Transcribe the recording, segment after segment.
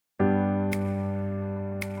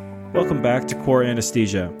Welcome back to Core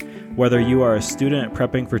Anesthesia. Whether you are a student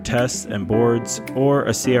prepping for tests and boards or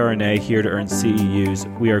a CRNA here to earn CEUs,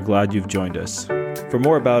 we are glad you've joined us. For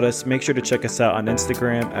more about us, make sure to check us out on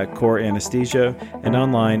Instagram at Core Anesthesia and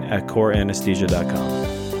online at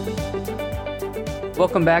coreanesthesia.com.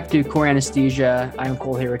 Welcome back to Core Anesthesia. I'm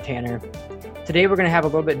Cole here with Tanner. Today we're going to have a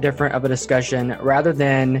little bit different of a discussion. Rather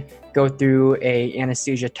than go through a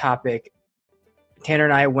anesthesia topic, Tanner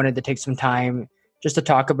and I wanted to take some time just to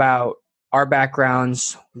talk about our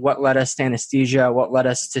backgrounds, what led us to anesthesia, what led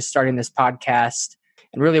us to starting this podcast,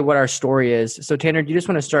 and really what our story is. So Tanner, do you just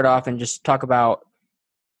want to start off and just talk about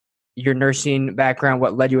your nursing background,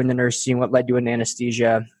 what led you into nursing, what led you into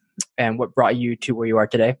anesthesia, and what brought you to where you are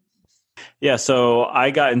today? Yeah, so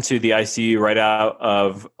I got into the ICU right out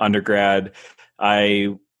of undergrad. I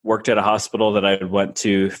worked at a hospital that I went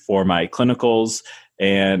to for my clinicals,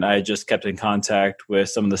 and I just kept in contact with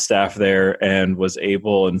some of the staff there and was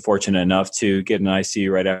able and fortunate enough to get an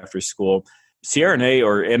ICU right after school. CRNA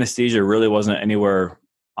or anesthesia really wasn't anywhere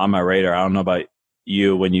on my radar. I don't know about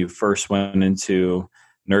you when you first went into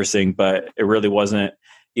nursing, but it really wasn't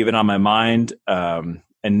even on my mind.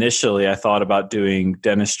 Initially, I thought about doing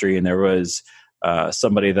dentistry, and there was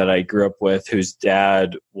somebody that I grew up with whose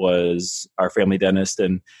dad was our family dentist,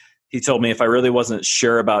 and he told me if I really wasn't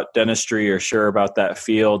sure about dentistry or sure about that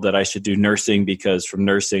field, that I should do nursing, because from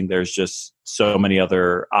nursing, there's just so many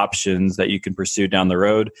other options that you can pursue down the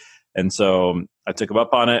road. And so I took him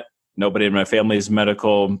up on it. Nobody in my family is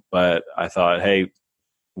medical, but I thought, hey,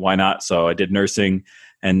 why not? So I did nursing,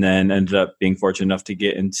 and then ended up being fortunate enough to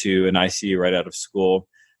get into an ICU right out of school.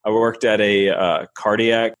 I worked at a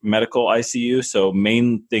cardiac medical ICU. So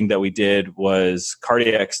main thing that we did was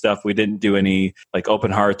cardiac stuff. We didn't do any like open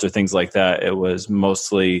hearts or things like that. It was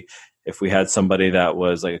mostly if we had somebody that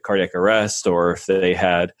was like a cardiac arrest or if they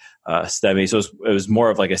had STEMI. So it was more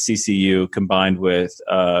of like a CCU combined with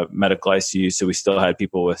medical ICU. So we still had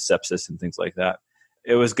people with sepsis and things like that.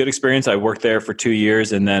 It was a good experience. I worked there for 2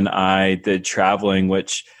 years, and then I did traveling,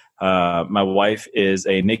 which my wife is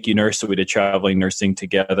a NICU nurse, so we did traveling nursing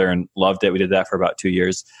together and loved it. We did that for about 2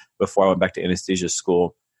 years before I went back to anesthesia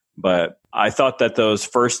school. But I thought that those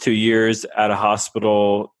first 2 years at a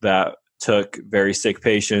hospital that took very sick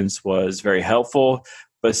patients was very helpful.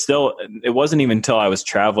 But still, it wasn't even until I was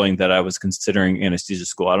traveling that I was considering anesthesia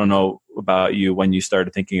school. I don't know about you when you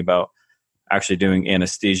started thinking about actually doing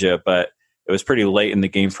anesthesia, but it was pretty late in the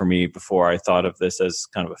game for me before I thought of this as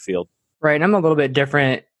kind of a field. Right. And I'm a little bit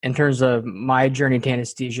different in terms of my journey to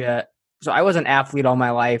anesthesia. So I was an athlete all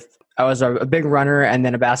my life. I was a big runner and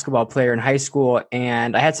then a basketball player in high school.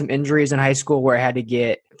 And I had some injuries in high school where I had to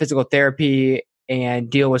get physical therapy and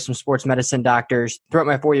deal with some sports medicine doctors throughout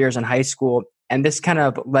my 4 years in high school. And this kind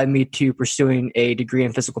of led me to pursuing a degree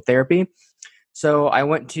in physical therapy. So I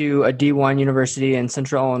went to a D1 university in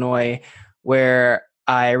Central Illinois where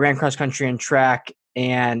I ran cross country and track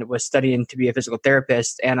and was studying to be a physical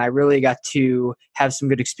therapist. And I really got to have some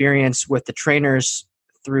good experience with the trainers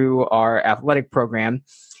through our athletic program,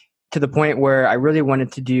 to the point where I really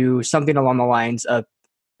wanted to do something along the lines of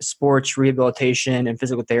sports rehabilitation and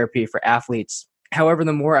physical therapy for athletes. However,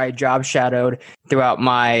 the more I job shadowed throughout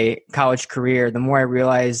my college career, the more I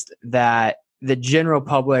realized that the general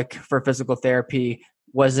public for physical therapy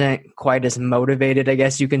wasn't quite as motivated, I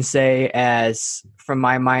guess you can say, as from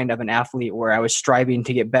my mind of an athlete, where I was striving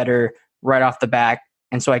to get better right off the bat.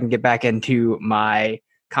 And so I can get back into my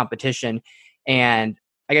competition. And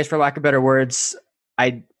I guess for lack of better words,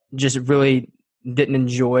 I just really didn't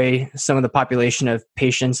enjoy some of the population of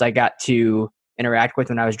patients I got to interact with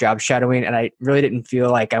when I was job shadowing. And I really didn't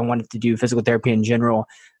feel like I wanted to do physical therapy in general.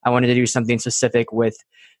 I wanted to do something specific with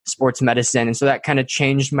sports medicine. And so that kind of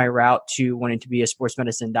changed my route to wanting to be a sports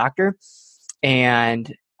medicine doctor.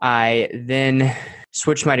 And I then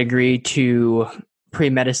switched my degree to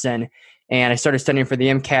pre-medicine, and I started studying for the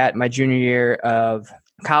MCAT my junior year of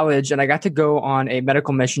college. And I got to go on a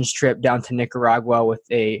medical missions trip down to Nicaragua with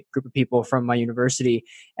a group of people from my university.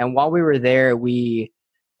 And while we were there, we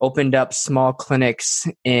opened up small clinics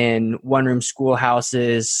in one-room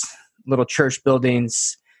schoolhouses, little church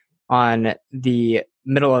buildings on the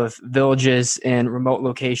middle of villages in remote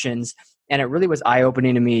locations. And it really was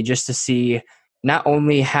eye-opening to me just to see not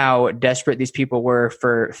only how desperate these people were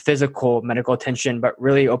for physical medical attention, but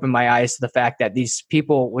really opened my eyes to the fact that these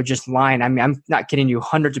people would just line. I mean, I'm not kidding you.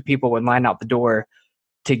 Hundreds of people would line out the door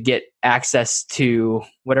to get access to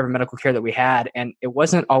whatever medical care that we had. And it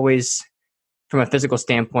wasn't always from a physical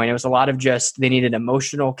standpoint. It was a lot of just, they needed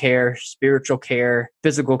emotional care, spiritual care,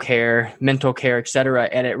 physical care, mental care, et cetera.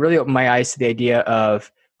 And it really opened my eyes to the idea of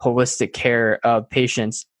holistic care of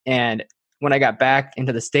patients. And when I got back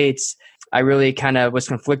into the States, I really kind of was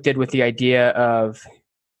conflicted with the idea of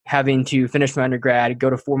having to finish my undergrad, go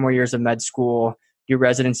to 4 more years of med school, do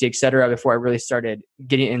residency, et cetera, before I really started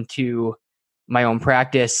getting into my own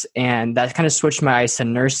practice. And that kind of switched my eyes to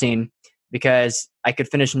nursing, because I could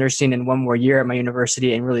finish nursing in 1 more year at my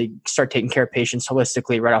university and really start taking care of patients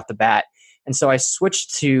holistically right off the bat. And so I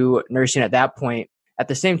switched to nursing at that point. At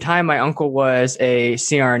the same time, my uncle was a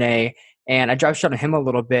CRNA, and I dropped shot on him a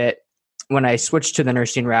little bit when I switched to the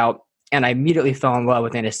nursing route, and I immediately fell in love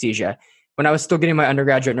with anesthesia. When I was still getting my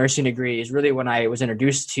undergraduate nursing degree is really when I was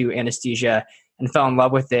introduced to anesthesia and fell in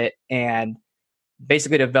love with it, and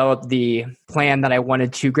basically developed the plan that I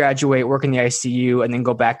wanted to graduate, work in the ICU, and then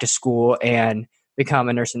go back to school and become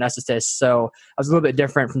a nurse anesthetist. So I was a little bit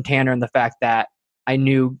different from Tanner in the fact that I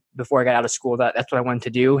knew before I got out of school that that's what I wanted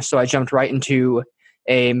to do. So I jumped right into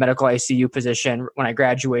a medical ICU position when I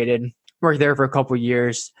graduated, worked there for a couple of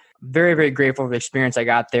years. Very, very grateful for the experience I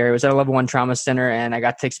got there. It was at a level 1 trauma center, and I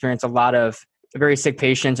got to experience a lot of very sick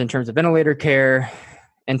patients in terms of ventilator care,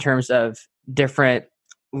 in terms of different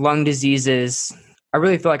lung diseases. I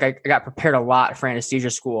really feel like I got prepared a lot for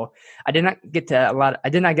anesthesia school. I did not get a lot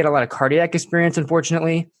of cardiac experience,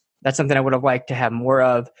 unfortunately. That's something I would have liked to have more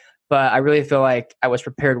of, but I really feel like I was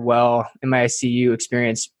prepared well in my ICU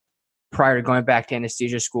experience prior to going back to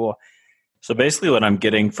anesthesia school. So basically what I'm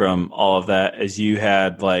getting from all of that is you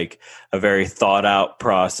had like a very thought out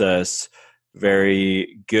process,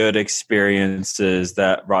 very good experiences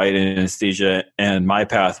that brought you to anesthesia. And my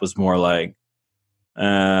path was more like,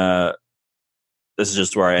 this is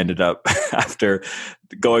just where I ended up after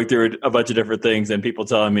going through a bunch of different things and people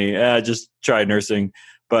telling me, just try nursing.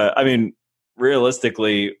 But I mean,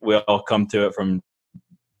 realistically, we all come to it from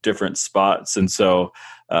different spots. And so,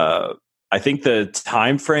 I think the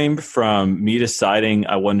time frame from me deciding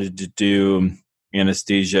I wanted to do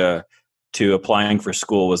anesthesia to applying for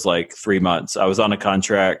school was like 3 months. I was on a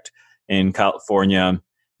contract in California,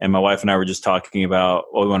 and my wife and I were just talking about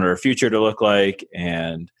what we wanted our future to look like,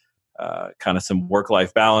 and kind of some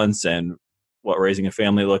work-life balance and what raising a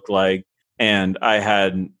family looked like. And I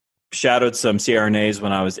had shadowed some CRNAs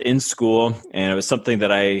when I was in school, and it was something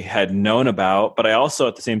that I had known about, but I also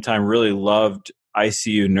at the same time really loved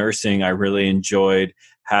ICU nursing. I really enjoyed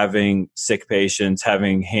having sick patients,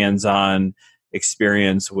 having hands-on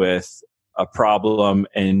experience with a problem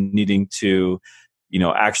and needing to,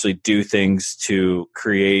 actually do things to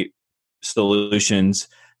create solutions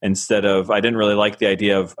instead of, I didn't really like the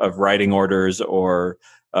idea of writing orders or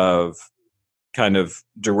of kind of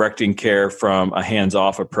directing care from a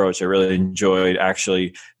hands-off approach. I really enjoyed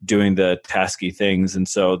actually doing the tasky things. And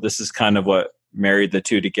so this is kind of what married the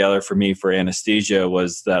two together for me for anesthesia,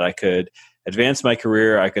 was that I could advance my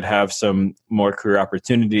career. I could have some more career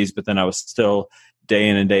opportunities, but then I was still day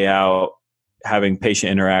in and day out having patient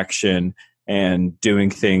interaction and doing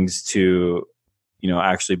things to,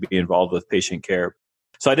 actually be involved with patient care.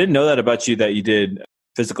 So I didn't know that about you, that you did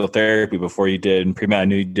physical therapy before you did pre-med. I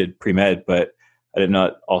knew you did pre-med, but I did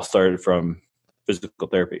not all started from physical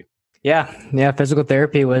therapy. Yeah. Physical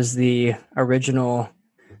therapy was the original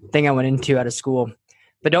thing I went into out of school.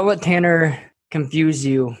 But don't let Tanner confuse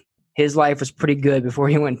you. His life was pretty good before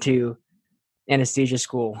he went to anesthesia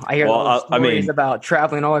school. I hear stories about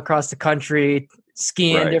traveling all across the country,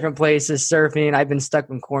 skiing different places, surfing. I've been stuck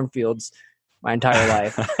in cornfields my entire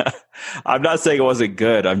life. I'm not saying it wasn't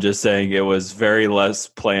good. I'm just saying it was very less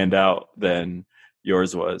planned out than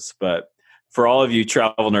yours was. But for all of you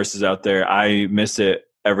travel nurses out there, I miss it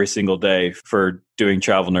every single day for doing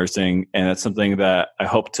travel nursing. And it's something that I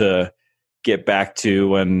hope to get back to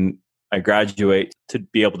when I graduate, to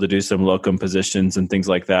be able to do some locum positions and things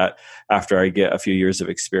like that after I get a few years of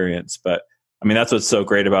experience. But I mean, that's what's so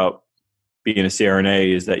great about being a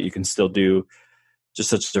CRNA, is that you can still do just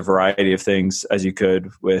such a variety of things as you could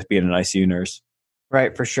with being an ICU nurse.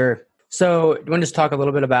 Right, for sure. So do you want to just talk a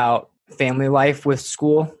little bit about family life with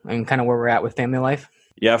school and kind of where we're at with family life?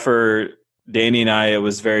 Yeah, for Danny and I, it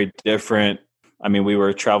was very different. I mean, we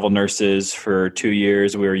were travel nurses for 2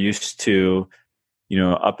 years. We were used to,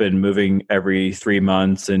 up and moving every 3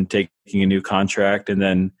 months and taking a new contract. And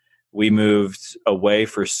then we moved away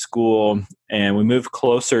for school and we moved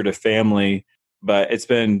closer to family, but it's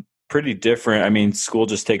been pretty different. I mean, school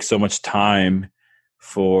just takes so much time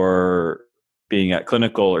for being at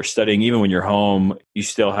clinical or studying. Even when you're home, you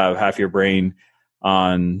still have half your brain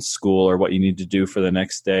on school or what you need to do for the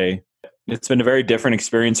next day. It's been a very different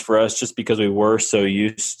experience for us just because we were so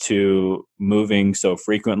used to moving so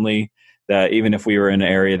frequently that even if we were in an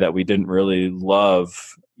area that we didn't really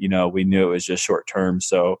love, we knew it was just short term.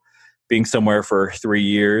 So being somewhere for 3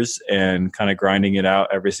 years and kind of grinding it out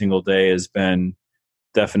every single day has been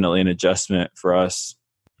definitely an adjustment for us.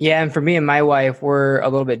 Yeah, and for me and my wife, we're a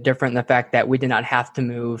little bit different in the fact that we did not have to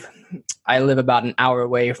move. I live about an hour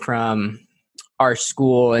away from our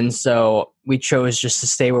school, and so we chose just to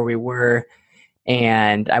stay where we were,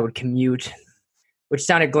 and I would commute, which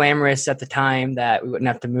sounded glamorous at the time that we wouldn't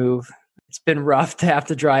have to move. It's been rough to have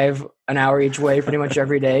to drive an hour each way pretty much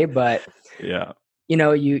every day, but yeah,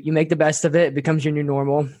 you make the best of it. It becomes your new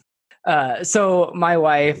normal. So my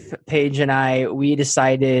wife, Paige, and I, we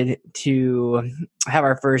decided to have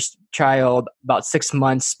our first child about 6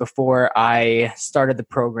 months before I started the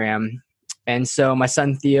program. And so my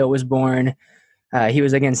son, Theo, was born. He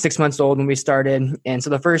was, again, 6 months old when we started. And so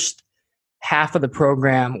the first half of the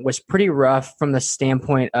program was pretty rough from the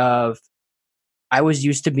standpoint of I was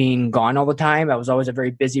used to being gone all the time. I was always a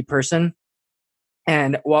very busy person.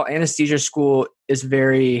 And while anesthesia school is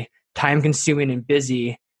very time consuming and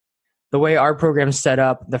busy, the way our program's set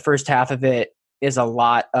up, the first half of it is a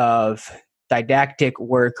lot of didactic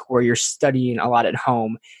work where you're studying a lot at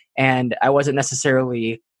home. And I wasn't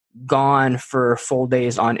necessarily gone for full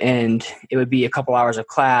days on end. It would be a couple hours of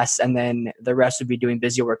class, and then the rest would be doing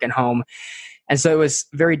busy work at home. And so it was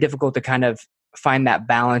very difficult to kind of find that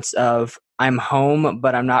balance of I'm home,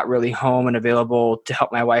 but I'm not really home and available to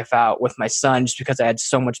help my wife out with my son just because I had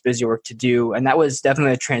so much busy work to do. And that was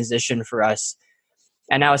definitely a transition for us.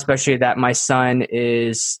 And now, especially that my son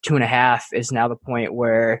is 2.5, is now the point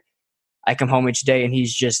where I come home each day and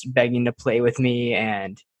he's just begging to play with me.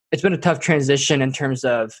 And it's been a tough transition in terms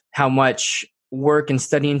of how much work and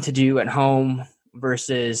studying to do at home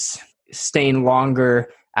versus staying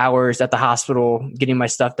longer hours at the hospital, getting my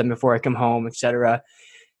stuff done before I come home, etc.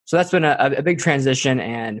 So that's been a big transition.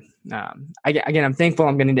 And I'm thankful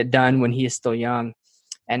I'm getting it done when he is still young.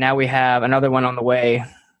 And now we have another one on the way,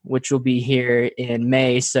 which will be here in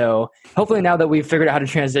May. So hopefully now that we've figured out how to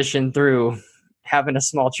transition through having a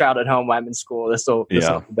small child at home while I'm in school, this will be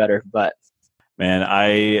better. But man,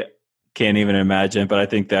 I can't even imagine. But I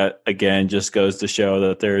think that, again, just goes to show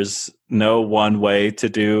that there's no one way to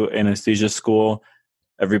do anesthesia school.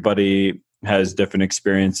 Everybody has different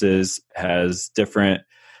experiences, has different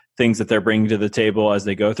things that they're bringing to the table as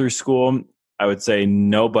they go through school. I would say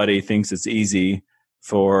nobody thinks it's easy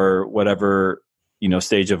for whatever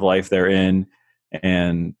stage of life they're in,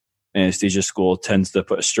 and anesthesia school tends to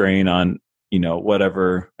put a strain on,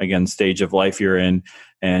 whatever, again, stage of life you're in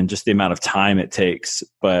and just the amount of time it takes.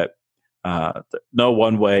 But no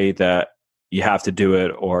one way that you have to do it,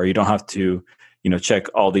 or you don't have to, check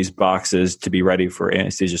all these boxes to be ready for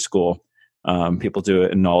anesthesia school. People do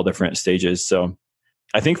it in all different stages. So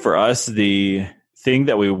I think for us, the thing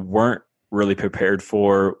that we weren't really prepared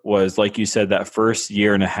for was, like you said, that first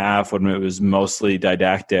year and a half when it was mostly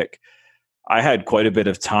didactic. I had quite a bit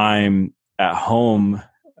of time at home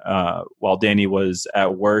while Danny was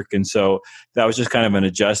at work. And so that was just kind of an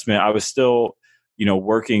adjustment. I was still,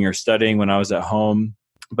 working or studying when I was at home,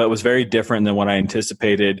 but it was very different than what I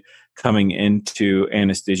anticipated coming into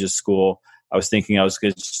anesthesia school. I was thinking I was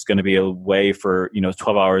just going to be away for,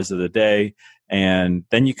 12 hours of the day. And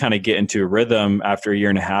then you kind of get into a rhythm after a year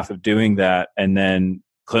and a half of doing that. And then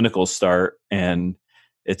clinicals start, and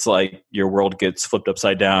it's like your world gets flipped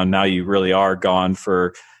upside down. Now you really are gone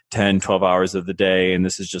for 10, 12 hours of the day. And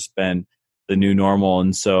this has just been the new normal.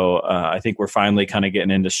 And so I think we're finally kind of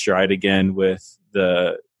getting into stride again with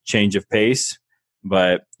the change of pace,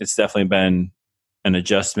 but it's definitely been an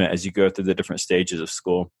adjustment as you go through the different stages of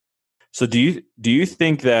school. So do you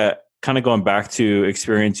think that, kind of going back to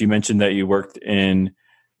experience, you mentioned that you worked in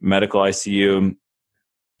medical ICU,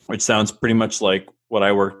 which sounds pretty much like what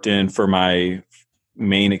I worked in for my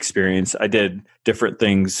main experience. I did different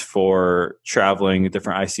things for traveling,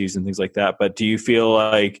 different ICUs and things like that. But do you feel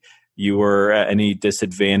like you were at any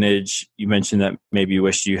disadvantage? You mentioned that maybe you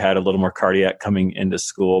wished you had a little more cardiac coming into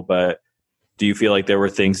school, but do you feel like there were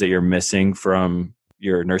things that you're missing from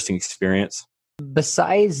your nursing experience?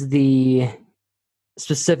 Besides the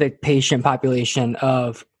specific patient population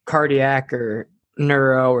of cardiac or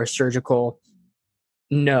neuro or surgical,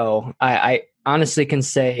 no. I honestly can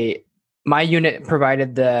say my unit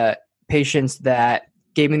provided the patients that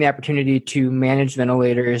gave me the opportunity to manage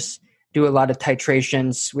ventilators, do a lot of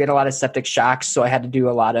titrations. We had a lot of septic shocks, so I had to do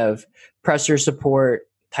a lot of pressure support,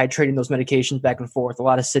 titrating those medications back and forth, a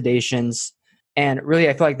lot of sedations. And really,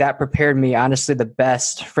 I feel like that prepared me, honestly, the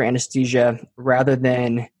best for anesthesia rather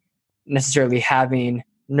than necessarily having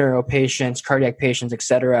neuro patients, cardiac patients,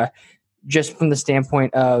 etc. Just from the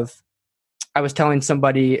standpoint of, I was telling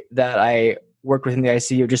somebody that I worked with in the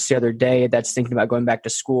ICU just the other day that's thinking about going back to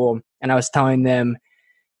school, and I was telling them,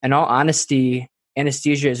 in all honesty,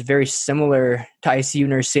 anesthesia is very similar to ICU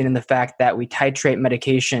nursing in the fact that we titrate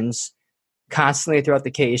medications constantly throughout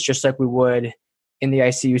the case, just like we would in the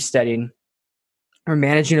ICU setting. We're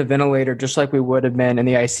managing a ventilator just like we would have been in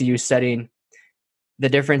the ICU setting. The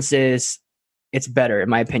difference is it's better, in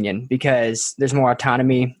my opinion, because there's more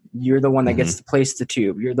autonomy. You're the one that gets to place the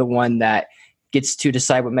tube. You're the one that gets to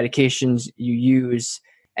decide what medications you use.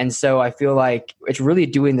 And so I feel like it's really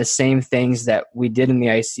doing the same things that we did in the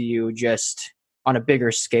ICU, just on a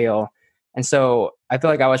bigger scale. And so I feel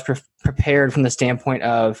like I was prepared from the standpoint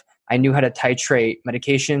of I knew how to titrate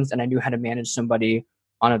medications and I knew how to manage somebody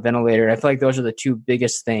on a ventilator. I feel like those are the two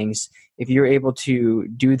biggest things. If you're able to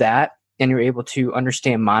do that and you're able to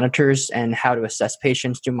understand monitors and how to assess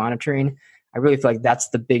patients through monitoring, I really feel like that's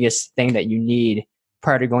the biggest thing that you need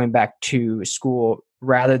prior to going back to school,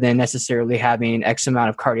 rather than necessarily having X amount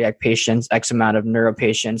of cardiac patients, X amount of neuro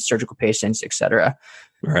patients, surgical patients, et cetera.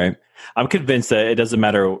 Right. I'm convinced that it doesn't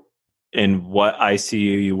matter in what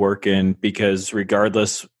ICU you work in, because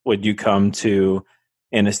regardless, when you come to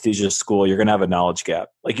anesthesia school, you're going to have a knowledge gap.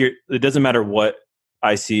 Like it doesn't matter what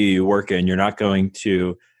ICU you work in, you're not going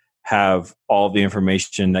to have all the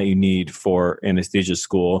information that you need for anesthesia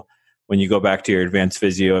school. When you go back to your advanced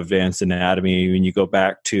physio, advanced anatomy, when you go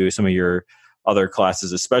back to some of your other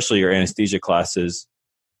classes, especially your anesthesia classes,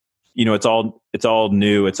 it's all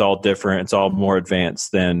new, it's all different, it's all more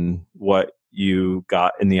advanced than what you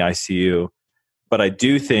got in the ICU. But I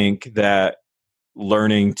do think that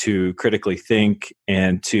learning to critically think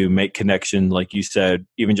and to make connections, like you said,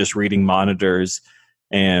 even just reading monitors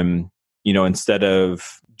and, instead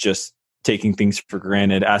of just taking things for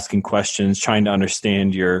granted, asking questions, trying to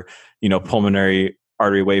understand your, pulmonary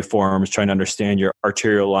artery waveforms, trying to understand your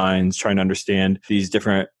arterial lines, trying to understand these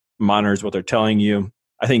different monitors, what they're telling you.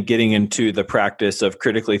 I think getting into the practice of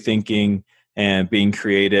critically thinking and being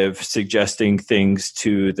creative, suggesting things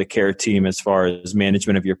to the care team as far as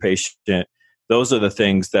management of your patient, those are the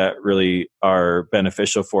things that really are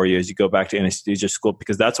beneficial for you as you go back to anesthesia school,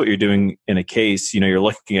 because that's what you're doing in a case. You're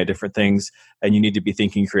looking at different things and you need to be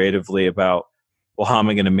thinking creatively about, well, how am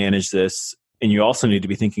I going to manage this? And you also need to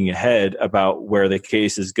be thinking ahead about where the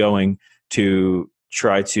case is going to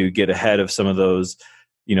try to get ahead of some of those,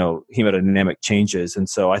 hemodynamic changes. And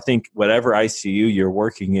so I think whatever ICU you're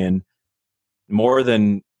working in, more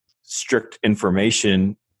than strict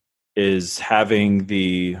information, is having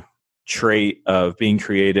the trait of being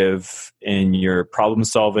creative in your problem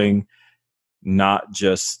solving, not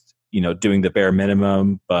just, doing the bare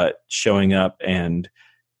minimum, but showing up and,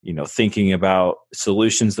 thinking about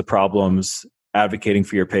solutions to problems, advocating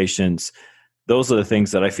for your patients. Those are the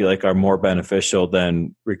things that I feel like are more beneficial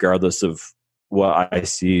than regardless of what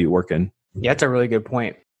ICU you work in. Yeah, that's a really good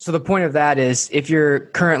point. So the point of that is, if you're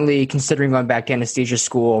currently considering going back to anesthesia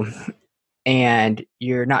school and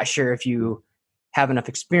you're not sure if you have enough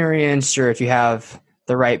experience or if you have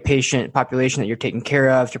the right patient population that you're taking care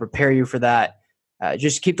of to prepare you for that,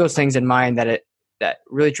 just keep those things in mind, that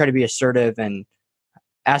really try to be assertive and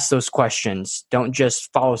ask those questions. Don't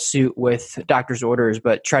just follow suit with doctor's orders,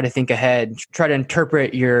 but try to think ahead, try to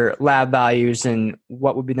interpret your lab values and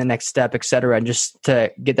what would be the next step, et cetera, and just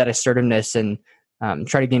to get that assertiveness and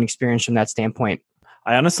try to gain experience from that standpoint.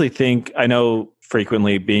 I honestly think, I know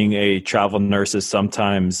frequently being a travel nurse is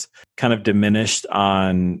sometimes kind of diminished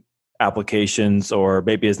on applications, or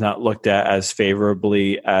maybe is not looked at as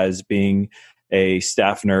favorably as being a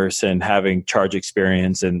staff nurse and having charge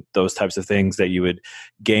experience and those types of things that you would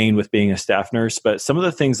gain with being a staff nurse. But some of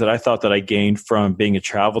the things that I thought that I gained from being a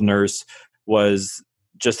travel nurse was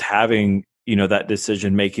just having, that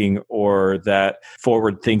decision making or that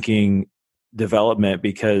forward thinking development,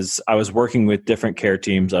 because I was working with different care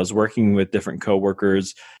teams. I was working with different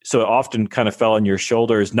coworkers. So it often kind of fell on your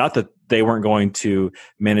shoulders, not that they weren't going to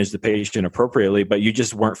manage the patient appropriately, but you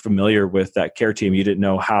just weren't familiar with that care team. You didn't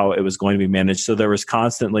know how it was going to be managed. So there was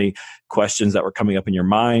constantly questions that were coming up in your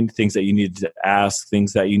mind, things that you needed to ask,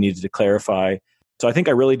 things that you needed to clarify. So I think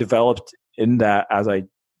I really developed in that as I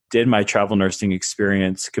did my travel nursing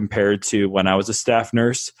experience compared to when I was a staff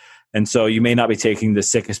nurse. And so you may not be taking the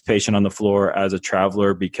sickest patient on the floor as a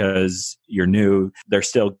traveler because you're new. They're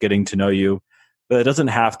still getting to know you. But it doesn't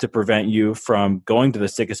have to prevent you from going to the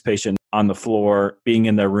sickest patient on the floor, being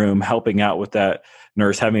in their room, helping out with that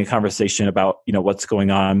nurse, having a conversation about, what's going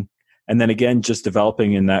on. And then again, just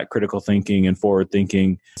developing in that critical thinking and forward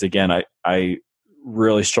thinking. Again, I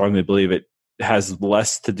really strongly believe it has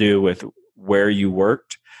less to do with where you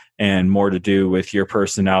worked and more to do with your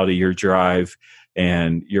personality, your drive,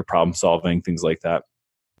 and your problem solving, things like that.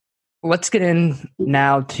 Let's get in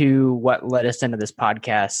now to what led us into this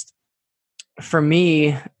podcast. for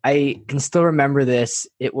me, I can still remember this.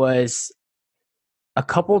 It was a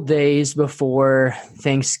couple days before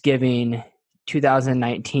Thanksgiving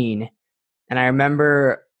 2019. And I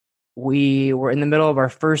remember we were in the middle of our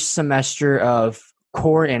first semester of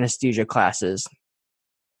core anesthesia classes.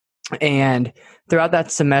 And throughout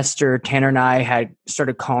that semester, Tanner and I had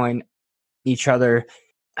started calling each other,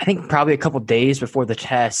 I think probably a couple days before the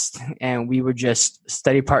test. And we were just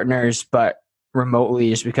study partners, but remotely,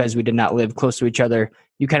 just because we did not live close to each other.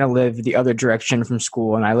 You kind of lived the other direction from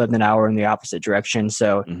school, and I lived an hour in the opposite direction.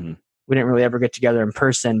 So we didn't really ever get together in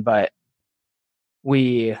person, but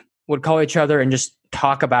we would call each other and just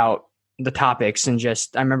talk about the topics. And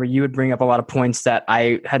just, I remember you would bring up a lot of points that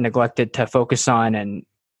I had neglected to focus on and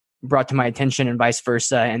brought to my attention, and vice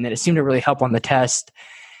versa. And then it seemed to really help on the test.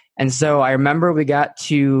 And so I remember we got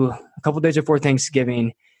to a couple days before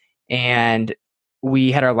Thanksgiving, and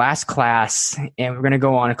we had our last class, and we were going to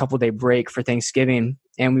go on a couple day break for Thanksgiving.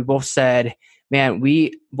 And we both said, man,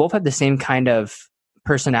 we both had the same kind of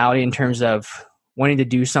personality in terms of wanting to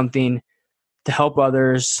do something to help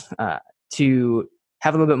others, to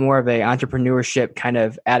have a little bit more of a entrepreneurship kind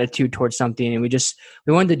of attitude towards something. And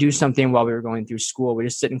we wanted to do something while we were going through school. We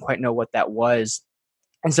just didn't quite know what that was.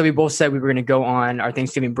 And so we both said we were going to go on our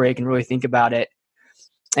Thanksgiving break and really think about it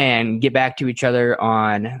and get back to each other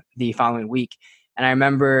on the following week. And I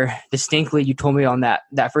remember distinctly you told me on that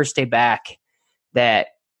first day back that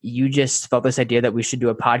you just felt this idea that we should do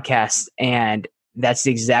a podcast. And that's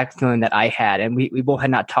the exact feeling that I had. And we both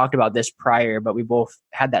had not talked about this prior, but we both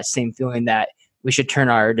had that same feeling that we should turn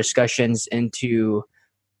our discussions into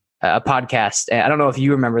a podcast. And I don't know if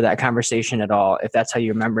you remember that conversation at all, if that's how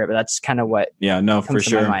you remember it, but that's kind of what comes for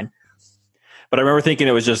sure. to my mind. But I remember thinking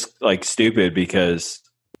it was just like stupid because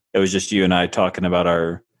it was just you and I talking about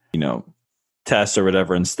our, tests or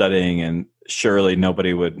whatever and studying, and surely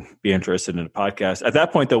nobody would be interested in a podcast. At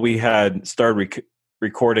that point, though, we had started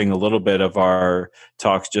recording a little bit of our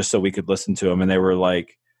talks just so we could listen to them, and they were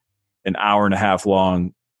like an hour and a half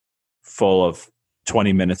long, full of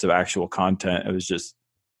 20 minutes of actual content. It was just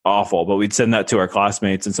awful, but we'd send that to our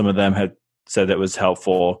classmates, and some of them had said that was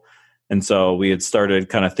helpful. And so we had started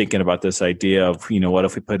kind of thinking about this idea of, what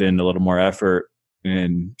if we put in a little more effort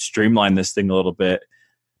and streamline this thing a little bit,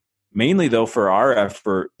 mainly though for our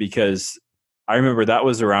effort, because I remember that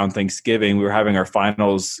was around Thanksgiving. We were having our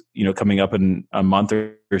finals, coming up in a month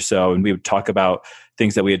or so, and we would talk about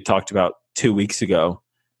things that we had talked about 2 weeks ago.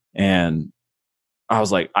 And I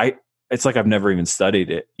was like, it's like I've never even studied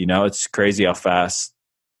it. It's crazy how fast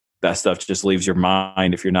that stuff just leaves your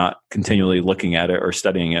mind if you're not continually looking at it or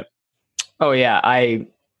studying it. Oh yeah, I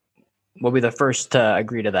will be the first to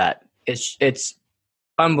agree to that. It's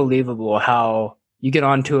unbelievable how you get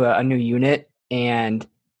onto a new unit and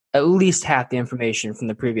at least half the information from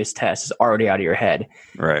the previous test is already out of your head.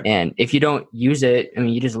 Right. And if you don't use it,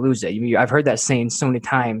 you just lose it. I've heard that saying so many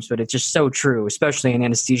times, but it's just so true, especially in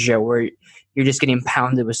anesthesia where you're just getting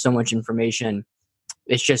pounded with so much information.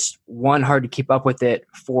 It's just, one, hard to keep up with it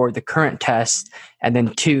for the current test. And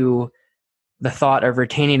then two, the thought of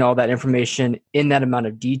retaining all that information in that amount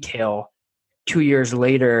of detail 2 years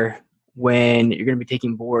later when you're going to be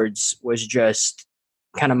taking boards was just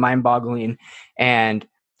kind of mind-boggling. And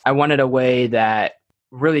I wanted a way that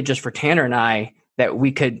really just for Tanner and I that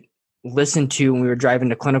we could listen to when we were driving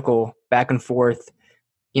to clinical back and forth,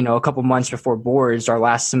 a couple months before boards, our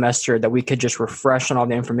last semester, that we could just refresh on all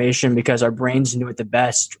the information because our brains knew it the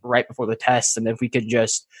best right before the test. And if we could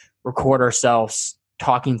just record ourselves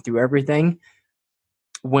talking through everything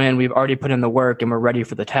when we've already put in the work and we're ready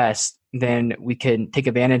for the test, then we can take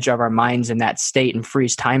advantage of our minds in that state and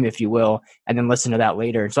freeze time, if you will, and then listen to that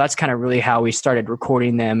later. So that's kind of really how we started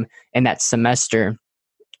recording them in that semester.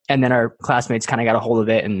 And then our classmates kind of got a hold of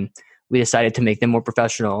it, and we decided to make them more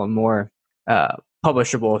professional and more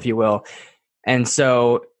publishable, if you will. And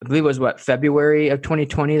so I believe it was February of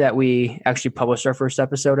 2020 that we actually published our first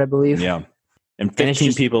episode, I believe. Yeah. And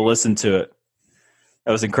 15 people listened to it.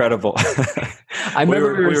 That was incredible. I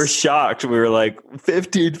remember we were shocked. We were like,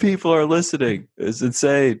 15 people are listening. It's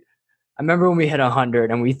insane. I remember when we hit 100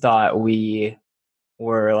 and we thought we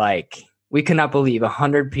were like, we could not believe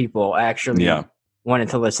 100 people actually wanted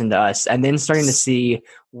to listen to us, and then starting to see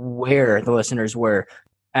where the listeners were.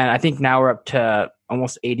 And I think now we're up to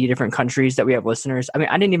almost 80 different countries that we have listeners. I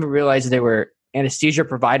didn't even realize there were anesthesia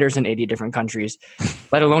providers in 80 different countries,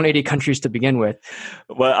 let alone 80 countries to begin with.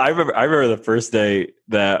 Well, I remember the first day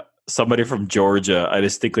that somebody from Georgia, I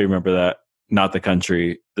distinctly remember that, not the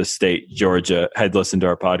country, the state, Georgia, had listened to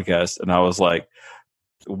our podcast. And I was like,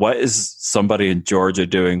 what is somebody in Georgia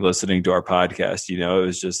doing listening to our podcast? It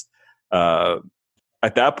was just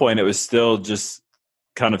at that point, it was still just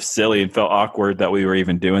kind of silly and felt awkward that we were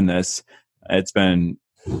even doing this. It's been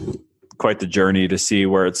quite the journey to see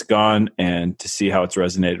where it's gone and to see how it's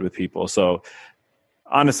resonated with people. So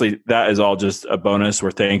honestly, that is all just a bonus.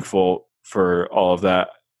 We're thankful for all of that.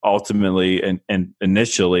 Ultimately and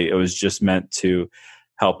initially, it was just meant to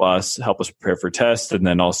help us prepare for tests, and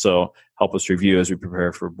then also help us review as we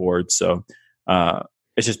prepare for boards. So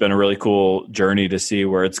it's just been a really cool journey to see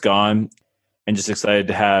where it's gone, and just excited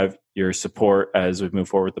to have your support as we move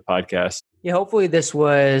forward with the podcast. Yeah, hopefully this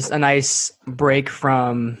was a nice break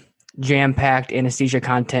from jam-packed anesthesia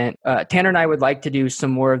content. Tanner and I would like to do some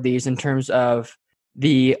more of these in terms of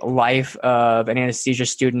the life of an anesthesia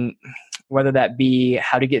student, whether that be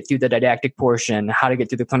how to get through the didactic portion, how to get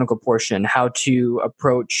through the clinical portion, how to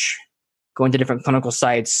approach going to different clinical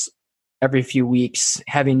sites every few weeks,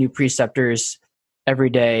 having new preceptors every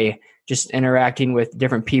day, just interacting with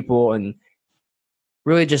different people, and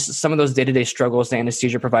really just some of those day-to-day struggles the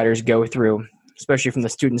anesthesia providers go through, especially from the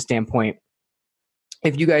student standpoint.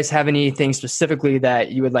 If you guys have anything specifically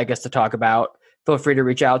that you would like us to talk about, feel free to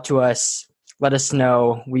reach out to us. Let us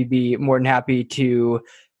know. We'd be more than happy to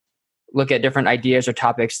look at different ideas or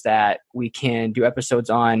topics that we can do episodes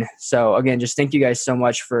on. So again, just thank you guys so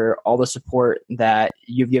much for all the support that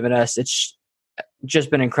you've given us. It's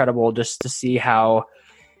just been incredible just to see how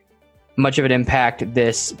much of an impact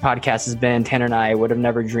this podcast has been. Tanner and I would have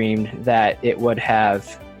never dreamed that it would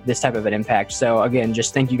have this type of an impact. So again,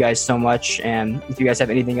 just thank you guys so much. And if you guys have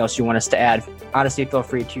anything else you want us to add, honestly, feel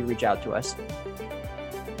free to reach out to us.